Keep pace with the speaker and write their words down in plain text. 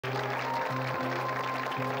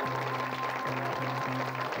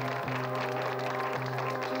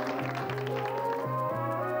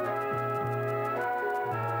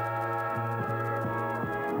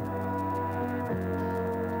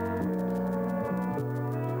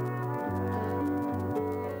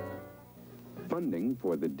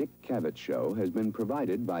for the Dick Cavett Show has been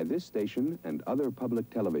provided by this station and other public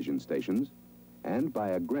television stations, and by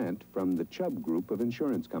a grant from the Chubb Group of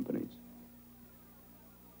insurance companies.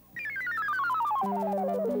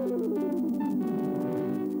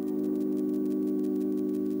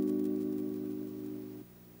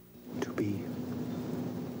 To be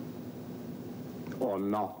or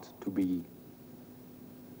not to be?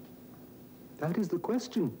 That is the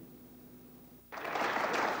question.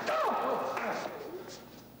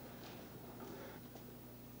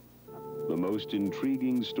 The most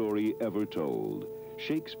intriguing story ever told,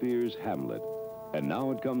 Shakespeare's Hamlet. And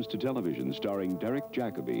now it comes to television starring Derek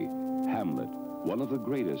Jacobi, Hamlet, one of the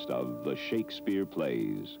greatest of the Shakespeare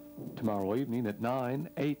plays. Tomorrow evening at 9,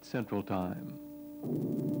 8 Central Time.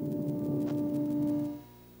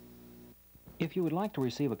 If you would like to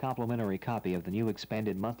receive a complimentary copy of the new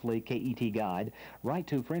expanded monthly KET guide, write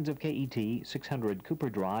to Friends of KET, 600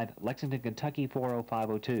 Cooper Drive, Lexington, Kentucky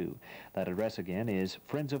 40502. That address again is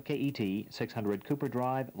Friends of KET, 600 Cooper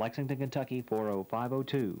Drive, Lexington, Kentucky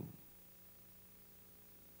 40502.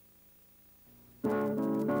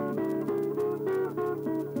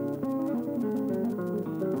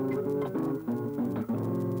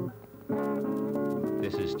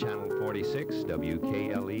 This is Channel 46,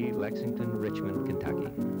 WKLE, Lexington, Richmond, Kentucky.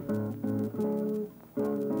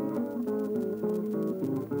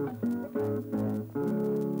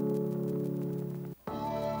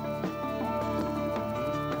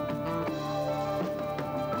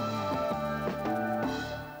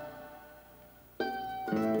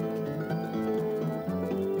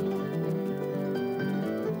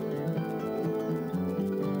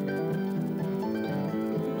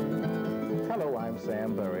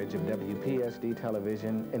 Sam Burridge of WPSD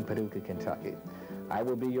Television in Paducah, Kentucky. I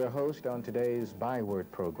will be your host on today's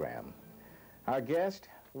Byword program. Our guest,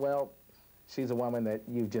 well, she's a woman that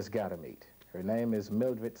you've just got to meet. Her name is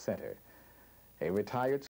Mildred Center, a retired